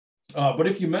 But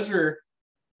if you measure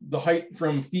the height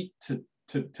from feet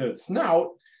to snout,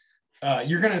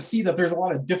 you're going to see that there's a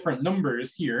lot of different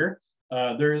numbers here.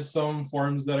 There's some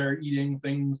forms that are eating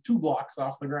things 2 blocks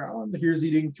off the ground. Here's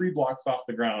eating 3 blocks off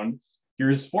the ground.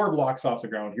 Here's 4 blocks off the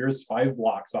ground. Here's 5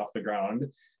 blocks off the ground.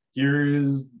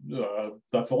 Here's,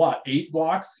 that's a lot, 8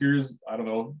 blocks. Here's, I don't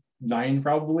know, 9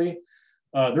 probably.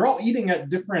 They're all eating at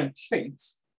different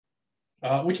heights,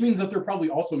 which means that they're probably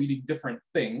also eating different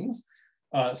things.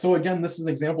 So again, this is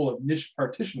an example of niche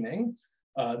partitioning.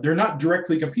 They're not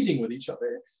directly competing with each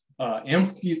other.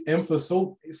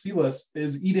 Amphiochelus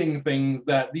is eating things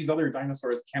that these other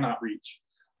dinosaurs cannot reach.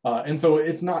 And so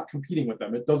it's not competing with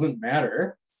them. It doesn't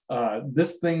matter.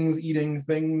 This thing's eating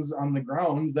things on the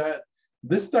ground that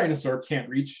this dinosaur can't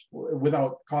reach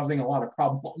without causing a lot of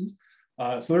problems.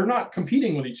 So they're not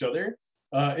competing with each other.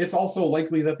 It's also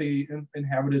likely that they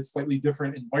inhabited slightly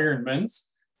different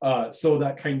environments. So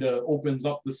that kind of opens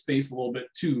up the space a little bit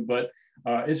too. But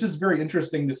it's just very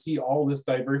interesting to see all this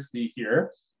diversity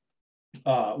here.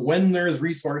 When there's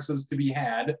resources to be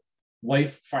had,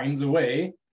 life finds a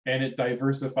way, and it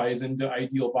diversifies into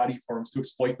ideal body forms to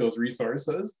exploit those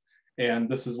resources. And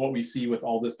this is what we see with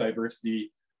all this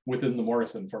diversity within the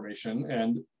Morrison Formation.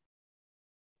 And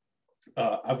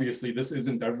obviously, this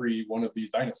isn't every one of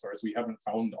these dinosaurs. We haven't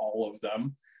found all of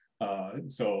them.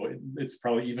 So it's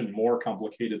probably even more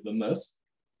complicated than this.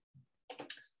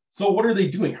 So what are they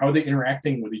doing? How are they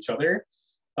interacting with each other?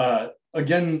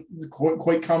 Again,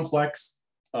 quite complex,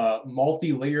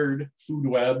 multi-layered food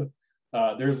web.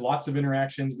 There's lots of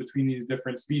interactions between these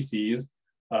different species.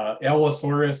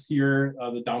 Allosaurus here,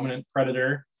 the dominant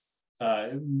predator,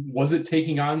 Was it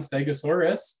taking on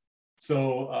Stegosaurus?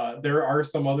 So there are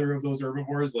some other of those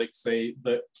herbivores, like say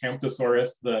the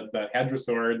Camptosaurus, the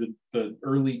Hadrosaur, the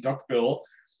early duckbill.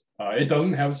 It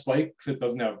doesn't have spikes, it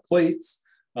doesn't have plates,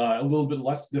 a little bit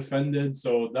less defended,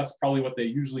 so that's probably what they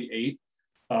usually ate.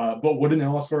 But would an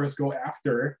Allosaurus go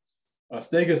after a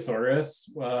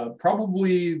Stegosaurus?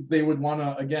 Probably they would want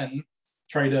to, again,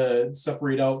 try to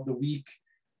separate out the weak,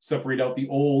 separate out the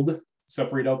old,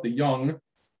 separate out the young.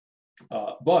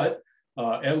 But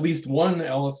at least one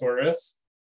Allosaurus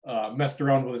messed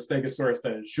around with a Stegosaurus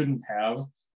that it shouldn't have,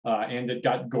 and it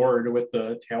got gored with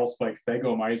the tail spike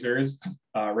thagomizers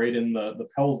right in the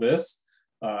pelvis.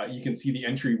 You can see the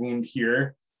entry wound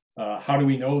here. How do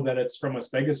we know that it's from a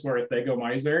Stegosaur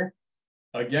thagomizer?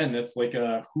 Again, it's like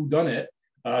a whodunit,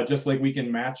 just like we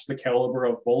can match the caliber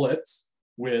of bullets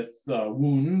with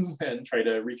wounds and try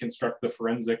to reconstruct the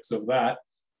forensics of that.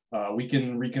 We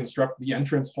can reconstruct the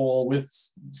entrance hole with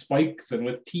spikes and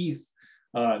with teeth,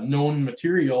 known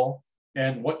material,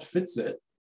 and what fits it.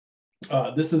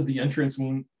 This is the entrance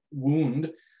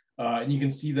wound, and you can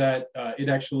see that it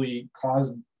actually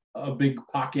caused a big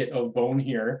pocket of bone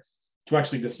here to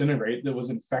actually disintegrate that was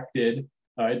infected.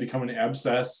 It became an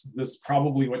abscess. This is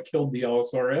probably what killed the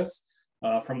Allosaurus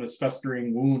from this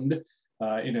festering wound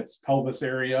in its pelvis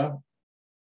area.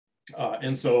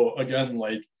 And so again,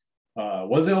 like,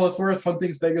 was Allosaurus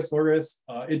hunting Stegosaurus?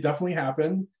 It definitely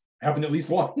happened. Happened at least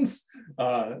once.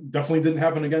 Definitely didn't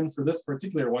happen again for this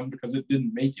particular one because it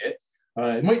didn't make it.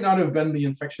 It might not have been the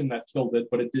infection that killed it,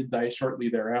 but it did die shortly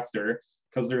thereafter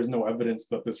because there's no evidence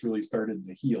that this really started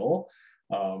to heal.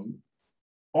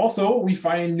 Also, we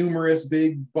find numerous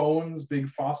big bones, big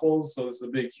fossils. So this is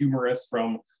a big humerus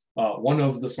from one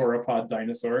of the sauropod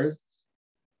dinosaurs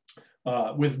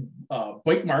with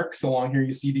bite marks along here.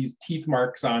 You see these teeth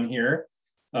marks on here.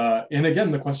 And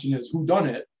again, the question is, who done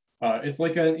it? It's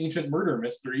like an ancient murder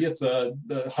mystery. It's the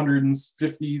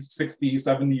 150, 60,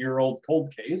 70-year-old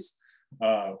cold case.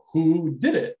 Who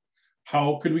did it?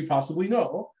 How could we possibly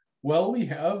know? Well, we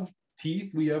have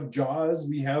teeth, we have jaws,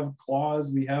 we have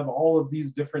claws, we have all of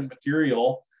these different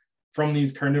material from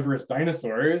these carnivorous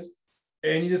dinosaurs,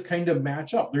 and you just kind of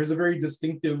match up. There's a very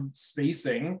distinctive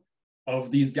spacing of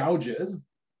these gouges.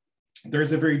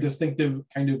 There's a very distinctive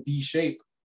kind of V shape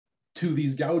to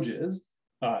these gouges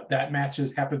that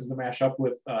happens to match up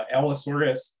with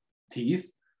Allosaurus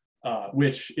teeth,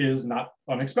 which is not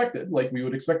unexpected. Like, we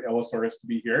would expect Allosaurus to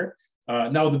be here.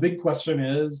 Now, the big question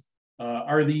is,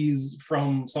 are these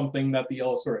from something that the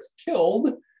Allosaurus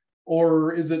killed,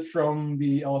 or is it from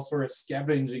the Allosaurus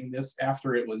scavenging this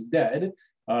after it was dead?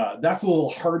 That's a little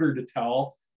harder to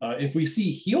tell. If we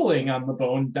see healing on the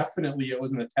bone, definitely it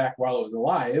was an attack while it was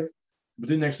alive, but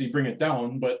didn't actually bring it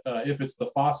down. But if it's the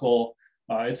fossil,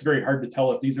 it's very hard to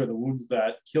tell if these are the wounds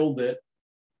that killed it,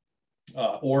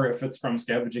 or if it's from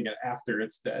scavenging it after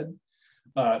it's dead.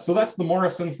 So that's the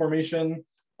Morrison Formation.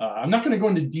 I'm not going to go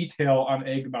into detail on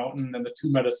Egg Mountain and the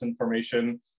Two Medicine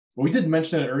Formation, but we did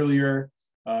mention it earlier.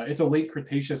 It's a late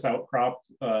Cretaceous outcrop,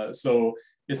 so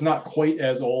it's not quite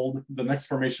as old. The next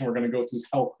formation we're going to go to is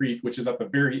Hell Creek, which is at the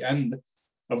very end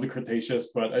of the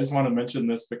Cretaceous, but I just want to mention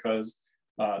this because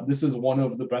this is one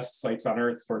of the best sites on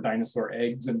Earth for dinosaur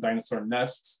eggs and dinosaur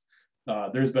nests.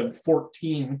 There's been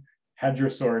 14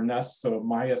 hadrosaur nests, so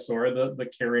Maiasaur, the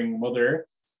carrying mother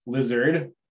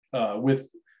lizard, with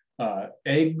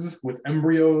eggs, with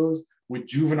embryos, with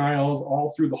juveniles,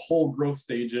 all through the whole growth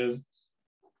stages.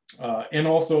 And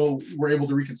also, we're able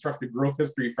to reconstruct the growth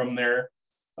history from there.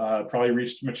 Probably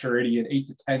reached maturity in 8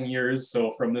 to 10 years.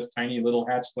 So from this tiny little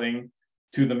hatchling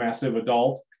to the massive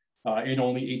adult in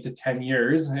only 8 to 10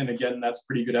 years. And again, that's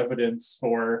pretty good evidence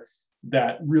for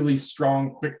that really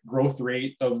strong, quick growth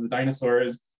rate of the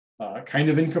dinosaurs, kind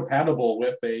of incompatible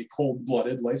with a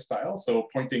cold-blooded lifestyle. So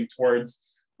pointing towards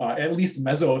at least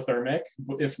mesothermic,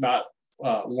 if not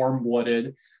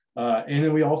warm-blooded. And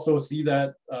then we also see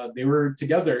that they were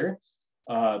together.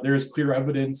 There's clear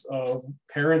evidence of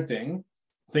parenting,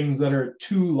 things that are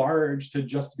too large to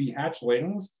just be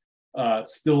hatchlings,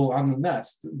 still on the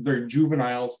nest. They're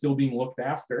juveniles still being looked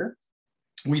after.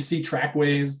 We see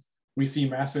trackways, we see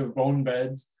massive bone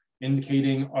beds,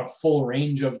 indicating a full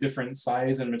range of different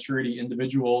size and maturity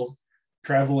individuals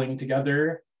traveling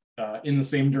together in the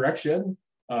same direction.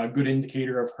 Good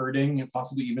indicator of herding and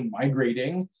possibly even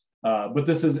migrating. But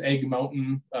this is Egg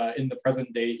Mountain in the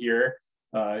present day here.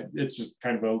 It's just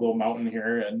kind of a little mountain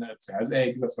here, and it has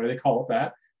eggs. That's why they call it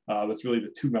that. That's really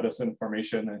the Two Medicine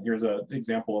Formation. And here's an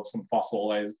example of some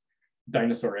fossilized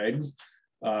dinosaur eggs.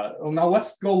 Now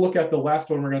let's go look at the last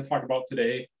one we're going to talk about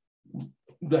today,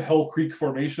 the Hell Creek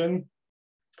Formation.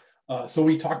 So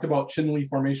we talked about Chinle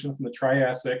Formation from the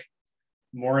Triassic,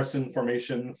 Morrison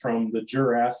Formation from the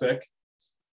Jurassic,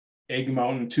 Egg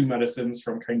Mountain 2 medicines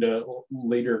from kind of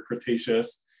later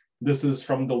Cretaceous. This is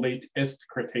from the late Est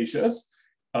Cretaceous.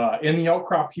 And the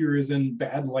outcrop here is in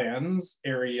Badlands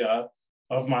area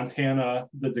of Montana,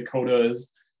 the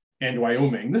Dakotas, and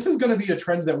Wyoming. This is going to be a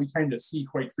trend that we kind of see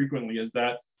quite frequently, is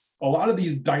that a lot of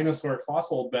these dinosaur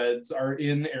fossil beds are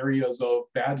in areas of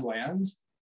Badlands.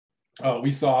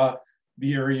 We saw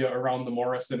the area around the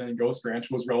Morrison and Ghost Ranch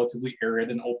was relatively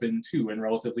arid and open too, and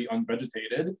relatively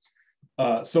unvegetated.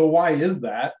 So why is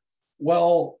that?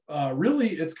 Well, really,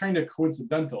 it's kind of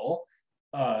coincidental.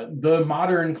 The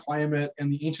modern climate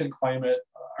and the ancient climate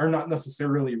are not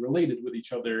necessarily related with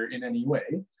each other in any way.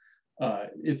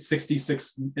 It's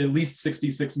at least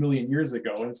 66 million years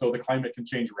ago, and so the climate can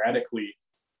change radically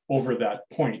over that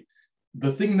point.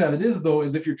 The thing that it is, though,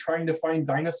 is if you're trying to find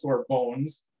dinosaur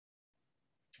bones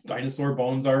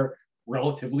are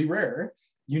relatively rare.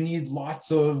 You need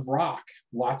lots of rock,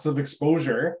 lots of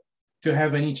exposure to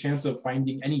have any chance of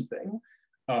finding anything.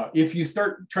 If you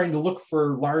start trying to look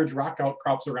for large rock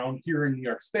outcrops around here in New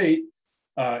York State,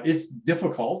 it's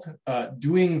difficult.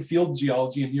 Doing field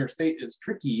geology in New York State is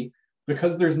tricky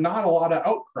because there's not a lot of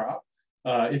outcrop.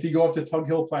 If you go up to Tug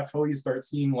Hill Plateau, you start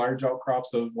seeing large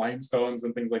outcrops of limestones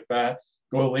and things like that.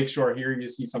 Go to Lakeshore here, you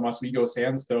see some Oswego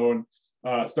sandstone.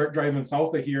 Start driving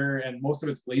south of here, and most of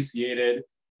it's glaciated.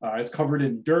 It's covered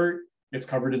in dirt. It's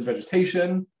covered in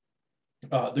vegetation.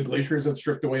 The glaciers have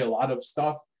stripped away a lot of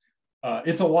stuff.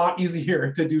 It's a lot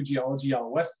easier to do geology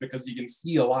out west because you can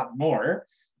see a lot more.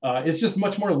 It's just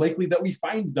much more likely that we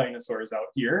find dinosaurs out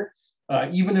here.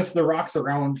 Even if the rocks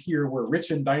around here were rich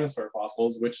in dinosaur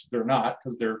fossils, which they're not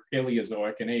because they're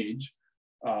Paleozoic in age,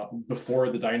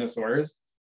 before the dinosaurs.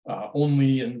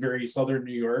 Only in very southern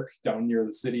New York, down near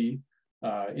the city,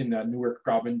 in that Newark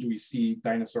Graben, do we see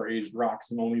dinosaur-aged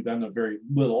rocks, and only then a very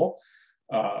little.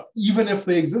 Even if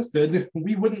they existed,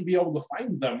 we wouldn't be able to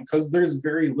find them because there's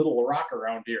very little rock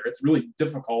around here. It's really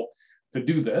difficult to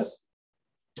do this.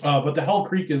 But the Hell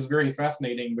Creek is very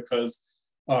fascinating because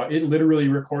it literally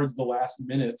records the last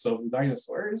minutes of the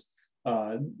dinosaurs.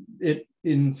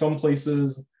 In some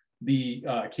places, the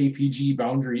KPG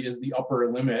boundary is the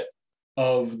upper limit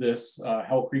of this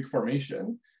Hell Creek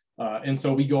Formation. And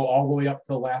so we go all the way up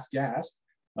to the last gasp.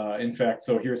 In fact,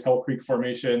 so here's Hell Creek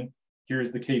Formation,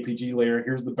 here's the KPG layer,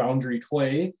 here's the boundary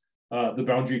clay. The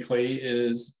boundary clay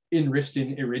is enriched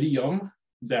in iridium,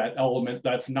 that element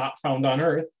that's not found on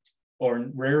Earth, or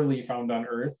rarely found on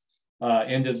Earth,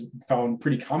 and is found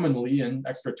pretty commonly in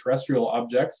extraterrestrial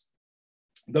objects.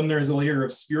 Then there's a layer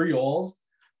of spherules,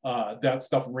 that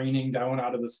stuff raining down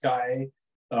out of the sky,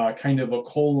 kind of a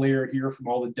coal layer here from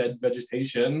all the dead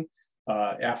vegetation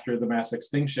after the mass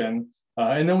extinction.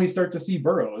 And then we start to see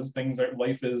burrows, things that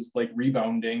life is like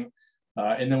rebounding.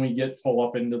 And then we get full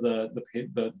up into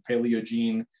the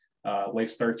Paleogene, life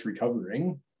starts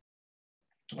recovering.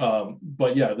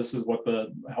 But yeah, this is what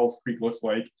the Hell Creek looks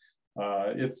like.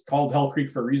 It's called Hell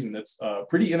Creek for a reason. It's a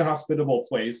pretty inhospitable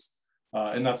place.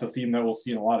 And that's a theme that we'll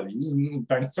see in a lot of these. And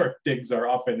dinosaur digs are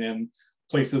often in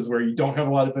places where you don't have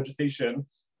a lot of vegetation,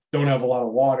 don't have a lot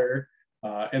of water,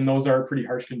 and those are pretty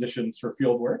harsh conditions for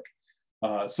field work.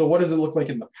 So what does it look like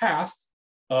in the past?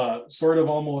 Sort of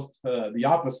almost the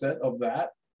opposite of that.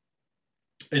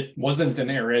 It wasn't an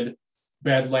arid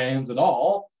badlands at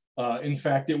all. In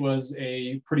fact, it was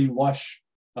a pretty lush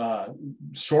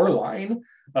shoreline.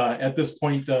 At this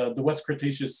point, the West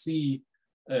Cretaceous Sea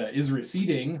is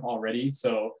receding already,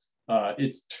 so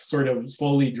it's sort of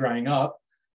slowly drying up.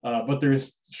 But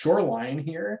there's shoreline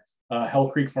here. Hell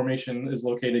Creek Formation is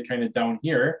located kind of down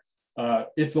here.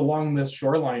 It's along this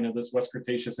shoreline of this West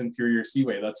Cretaceous interior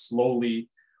seaway that's slowly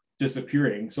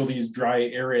disappearing. So these dry,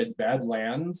 arid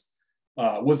badlands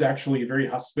was actually a very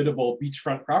hospitable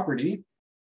beachfront property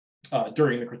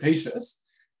during the Cretaceous.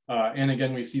 And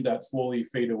again, we see that slowly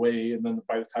fade away. And then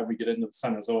by the time we get into the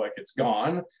Cenozoic, it's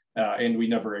gone. And we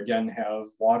never again have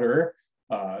water,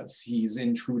 seas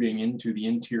intruding into the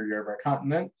interior of our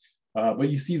continent. But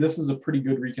you see, this is a pretty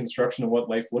good reconstruction of what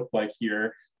life looked like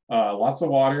here. Lots of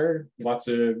water, lots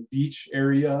of beach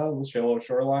area, shallow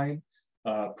shoreline,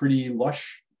 pretty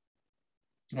lush,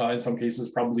 in some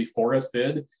cases probably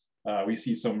forested. We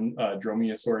see some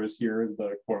dromaeosaurs here,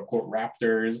 the quote unquote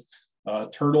raptors.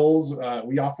 Turtles,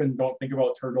 we often don't think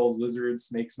about turtles, lizards,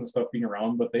 snakes and stuff being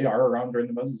around, but they are around during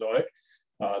the Mesozoic.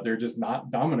 They're just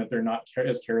not dominant. They're not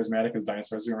as charismatic as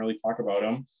dinosaurs. We don't really talk about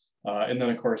them. And then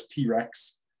of course,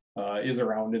 T-Rex is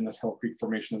around in this Hell Creek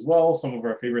Formation as well. Some of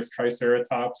our favorites,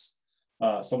 Triceratops,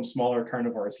 some smaller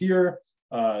carnivores here.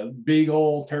 Big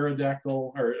old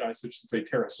pterodactyl, or I should say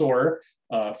pterosaur,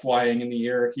 flying in the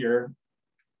air here.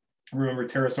 Remember,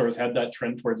 pterosaurs had that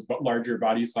trend towards larger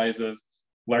body sizes,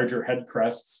 larger head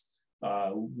crests,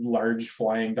 large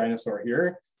flying dinosaur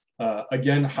here.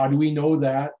 Again, how do we know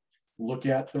that? Look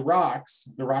at the rocks.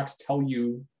 The rocks tell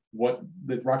you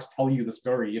the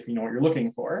story if you know what you're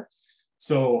looking for.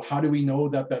 So how do we know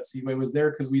that that seaway was there?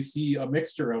 Because we see a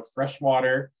mixture of fresh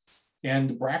water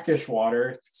and brackish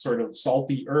water, sort of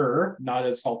salty-er, not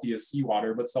as salty as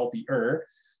seawater, but salty-er,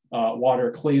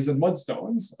 water, clays, and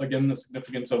mudstones. Again, the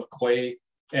significance of clay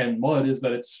and mud is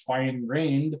that it's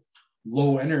fine-grained,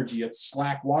 low energy, it's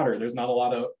slack water. There's not a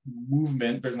lot of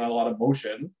movement, there's not a lot of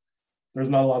motion, there's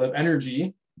not a lot of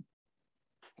energy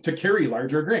to carry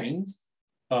larger grains.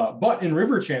 But in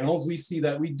river channels, we see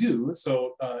that we do.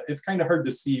 So it's kind of hard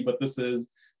to see, but this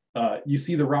is, you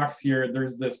see the rocks here,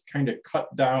 there's this kind of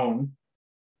cut down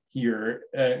here,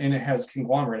 and it has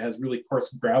conglomerate, it has really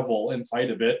coarse gravel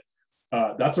inside of it.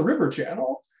 That's a river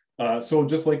channel. So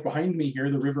just like behind me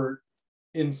here, the river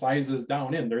incisors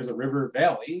down in. There's a river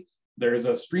valley, there's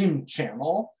a stream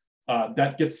channel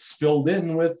that gets filled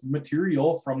in with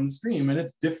material from the stream, and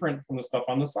it's different from the stuff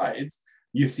on the sides.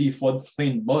 You see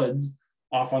floodplain muds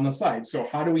off on the side. So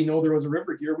how do we know there was a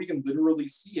river here? We can literally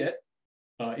see it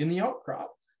in the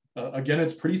outcrop. Again,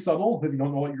 it's pretty subtle. If you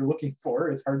don't know what you're looking for,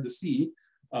 it's hard to see,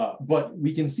 but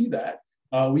we can see that.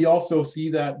 We also see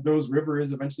that those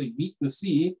rivers eventually meet the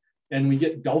sea and we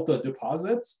get delta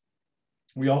deposits.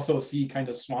 We also see kind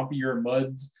of swampier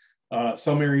muds.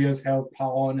 Some areas have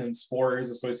pollen and spores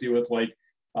associated with like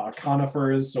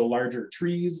conifers, so larger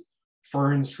trees,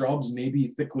 ferns, shrubs, maybe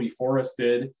thickly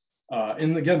forested.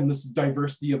 And again, this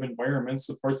diversity of environments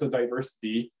supports a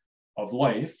diversity of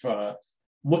life.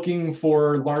 Looking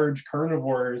for large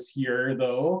carnivores here,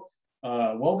 though,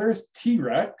 well, there's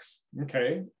T-Rex,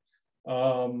 okay.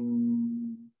 Dakota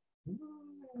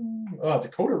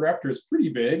raptor is pretty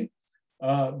big.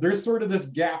 There's sort of this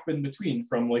gap in between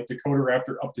from like Dakota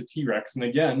raptor up to T-Rex. And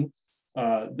again,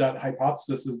 that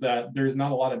hypothesis is that there's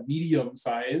not a lot of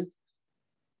medium-sized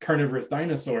carnivorous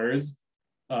dinosaurs.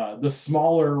 The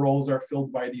smaller roles are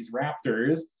filled by these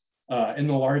raptors, and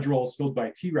the large roles filled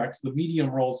by T-Rex. The medium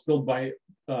roles filled by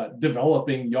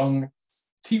developing young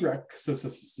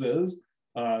T-Rexes.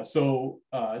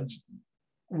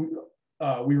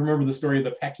 We remember the story of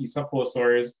the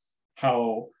Pachycephalosaurs,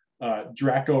 how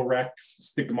Dracorex,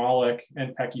 Stigmolic,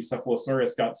 and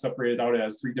Pachycephalosaurus got separated out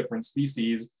as 3 different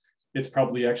species. It's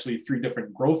probably actually 3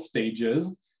 different growth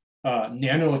stages.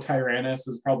 Nanotyrannus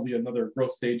is probably another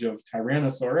growth stage of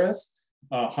Tyrannosaurus,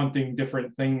 hunting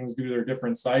different things due to their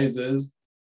different sizes.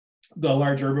 The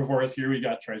large herbivores here, we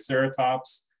got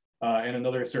Triceratops and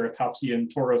another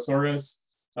Ceratopsian Torosaurus.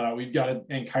 We've got an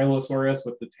Ankylosaurus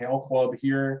with the tail club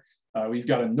here. We've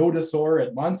got a Nodosaur,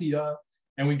 Edmontia,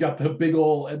 and we've got the big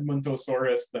old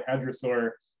Edmontosaurus, the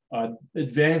Hadrosaur,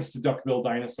 advanced duckbill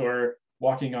dinosaur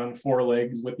walking on 4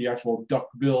 legs with the actual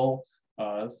duckbill.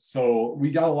 So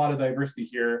we got a lot of diversity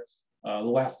here. The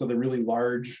last of the really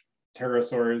large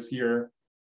pterosaurs here.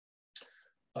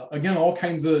 Again, all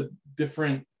kinds of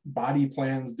different body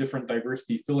plans, different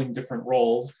diversity, filling different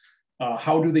roles.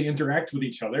 How do they interact with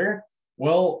each other?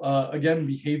 Well, again,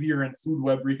 behavior and food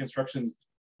web reconstruction is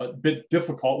a bit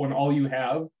difficult when all you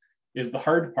have is the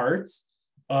hard parts,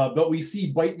 but we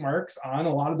see bite marks on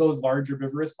a lot of those large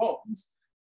herbivorous bones.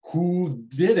 Who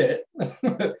did it?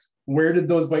 Where did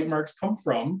those bite marks come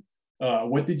from?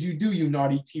 What did you do, you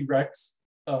naughty T-Rex?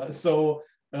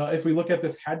 If we look at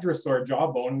this hadrosaur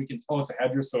jawbone, we can tell it's a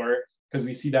hadrosaur because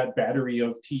we see that battery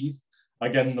of teeth.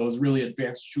 Again, those really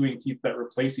advanced chewing teeth that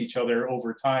replace each other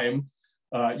over time.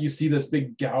 You see this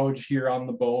big gouge here on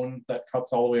the bone that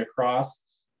cuts all the way across.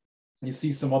 You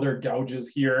see some other gouges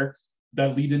here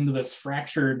that lead into this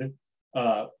fractured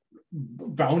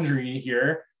boundary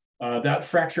here. That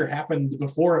fracture happened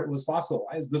before it was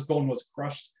fossilized. This bone was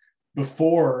crushed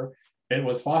before it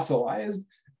was fossilized,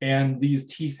 and these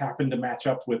teeth happen to match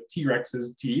up with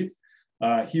T-Rex's teeth.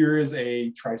 Here is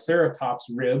a Triceratops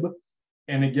rib,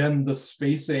 and again, the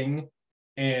spacing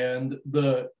and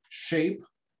the shape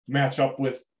match up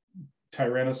with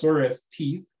Tyrannosaurus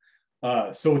teeth.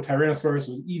 So Tyrannosaurus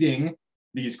was eating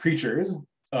these creatures.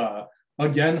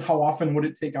 Again, how often would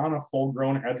it take on a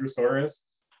full-grown Hadrosaurus?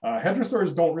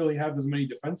 Hadrosaurs don't really have as many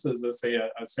defenses as, say, a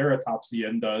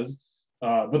Ceratopsian does,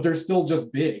 but they're still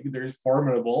just big. They're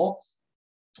formidable.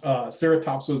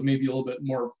 Ceratops was maybe a little bit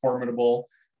more formidable,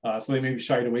 so they maybe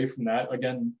shied away from that.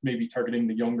 Again, maybe targeting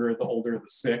the younger, the older, the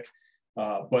sick,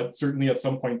 but certainly at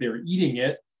some point they were eating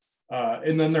it.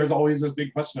 And then there's always this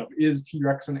big question of, is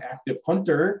T-Rex an active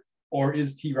hunter or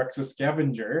is T-Rex a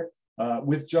scavenger?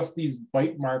 With just these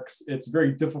bite marks, it's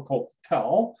very difficult to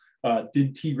tell.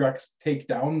 Did T-Rex take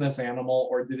down this animal,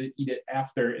 or did it eat it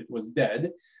after it was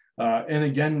dead? And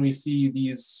again, we see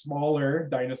these smaller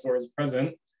dinosaurs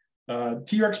present.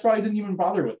 T-Rex probably didn't even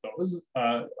bother with those.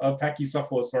 A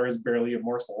Pachycephalosaur is barely a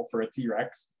morsel for a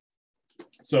T-Rex.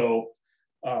 So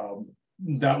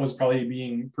that was probably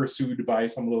being pursued by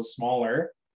some of those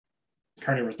smaller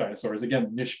carnivorous dinosaurs. Again,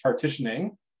 niche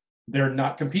partitioning. They're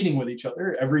not competing with each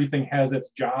other. Everything has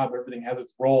its job, everything has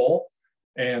its role,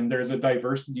 and there's a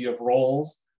diversity of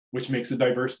roles, which makes a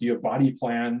diversity of body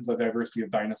plans, a diversity of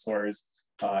dinosaurs,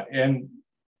 and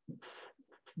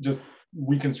just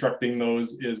reconstructing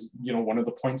those is, one of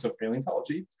the points of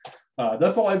paleontology.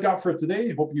 That's all I've got for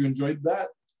today. Hope you enjoyed that,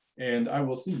 and I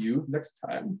will see you next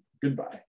time. Goodbye.